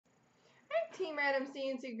Team Random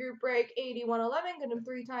CNC Group Break 8111. Get them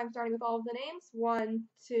 3 times, starting with all of the names. 1,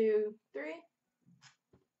 2, 3.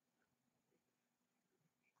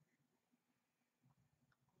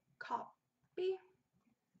 Copy.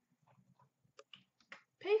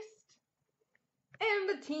 Paste. And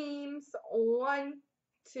the teams. 1,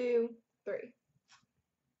 2, 3.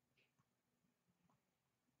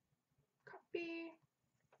 Copy.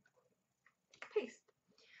 Paste.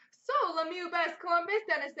 So, Lemieux, Best, Columbus,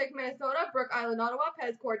 Dennis Sick, Minnesota, Brook Island, Ottawa,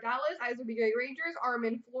 Pezcourt, Dallas, Iserby Gray Rangers,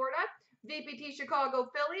 Armin, Florida, VPT, Chicago,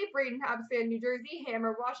 Philly, Braden Habs fan, New Jersey,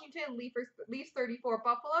 Hammer, Washington, Leafs 34,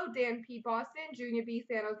 Buffalo, Dan P, Boston, Junior B,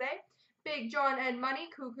 San Jose, Big John N Money,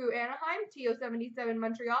 Cuckoo, Anaheim, Tio 77,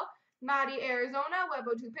 Montreal, Maddie, Arizona,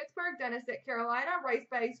 Webo 2, Pittsburgh, Dennis Sick, Carolina, Rice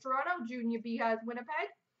Bags, Toronto, Junior B has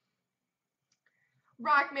Winnipeg,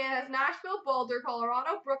 Rockman has Nashville, Boulder,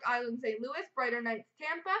 Colorado, Brook Island, St. Louis, Brighter Knights,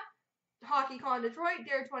 Tampa, HockeyCon Detroit,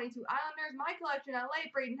 Dare 22 Islanders, My Collection LA,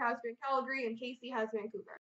 Braden has been Calgary, and Casey has Vancouver.